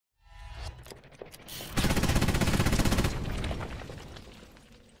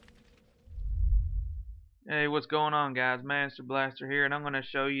Hey, what's going on, guys? Master Blaster here, and I'm going to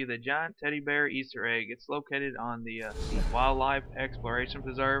show you the giant teddy bear Easter egg. It's located on the Wildlife Exploration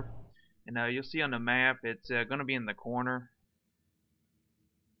Preserve, and you'll see on the map it's going to be in the corner.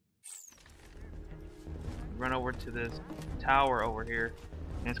 Run over to this tower over here,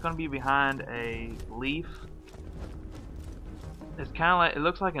 and it's going to be behind a leaf. It's kind of like, it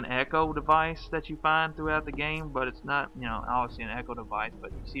looks like an echo device that you find throughout the game, but it's not, obviously an echo device.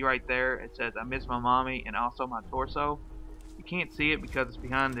 But you see right there, it says "I miss my mommy" and also my torso. You can't see it because it's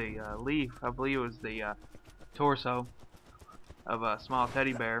behind the leaf. I believe it was the torso of a small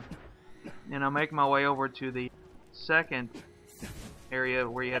teddy bear. And I'm making my way over to the second area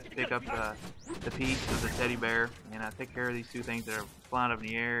where you have to pick up the piece of the teddy bear, and I take care of these two things that are flying up in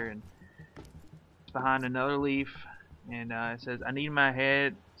the air. And it's behind another leaf. And it says, "I need my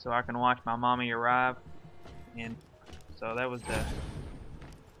head so I can watch my mommy arrive." And so that was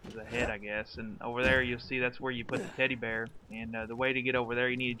the head, I guess. And over there you'll see that's where you put the teddy bear. And the way to get over there,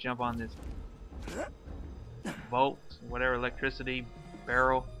 you need to jump on this bolt, whatever, electricity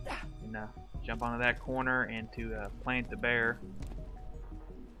barrel, and jump onto that corner and to plant the bear.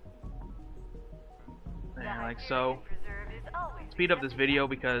 And like so. Speed up this video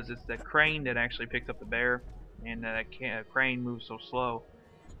because it's the crane that actually picks up the bear. And that crane moves so slow.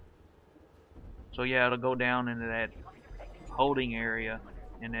 So yeah, it'll go down into that holding area,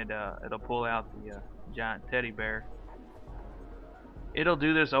 and it'll pull out the giant teddy bear. It'll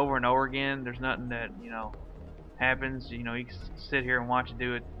do this over and over again. There's nothing that happens. You can sit here and watch it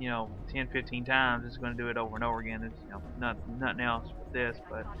do it 10, 15 times. It's going to do it over and over again. It's nothing else with this,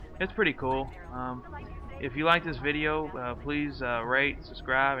 but it's pretty cool. If you like this video, please rate,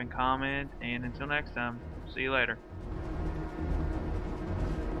 subscribe, and comment. And until next time, see you later.